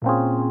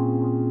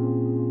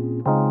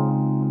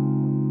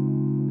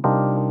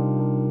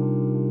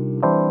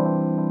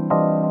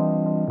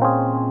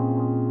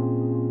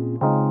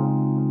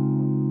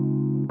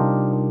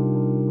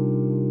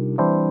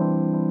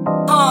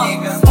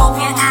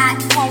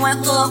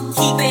up,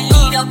 keep it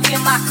lead up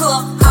in my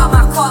cup. All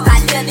my cars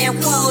got leather and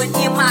wood.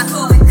 In my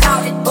hood, we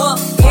call it up.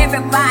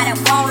 Everybody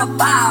wanna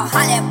ball,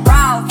 holla at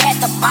brawl at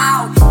the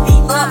mall. Be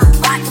up,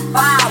 rock the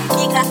ball,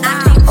 nigga, I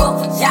can't fuck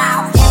with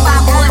y'all. If I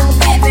was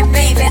baby,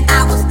 baby, I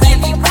was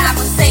giving by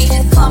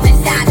Mercedes, coming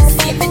down and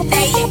skipping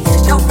daily.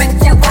 Don't break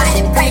that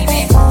white baby.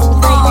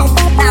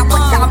 Now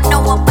what y'all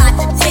know about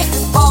the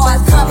Texas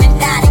boys coming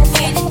down and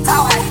getting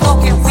tall,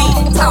 smoking weed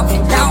and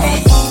talking dog.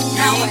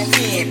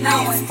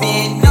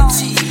 Spin the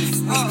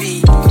cheese, we be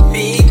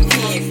big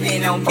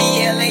pimpin' on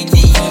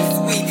BLADs,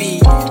 we be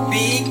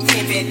big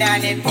pimpin'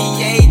 down at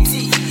BAT.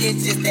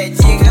 It's just that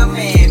Jigga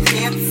Man,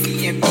 Pimp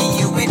C, and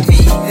BUNP,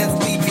 cause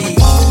we be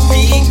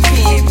big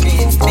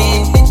pimpin',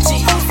 spin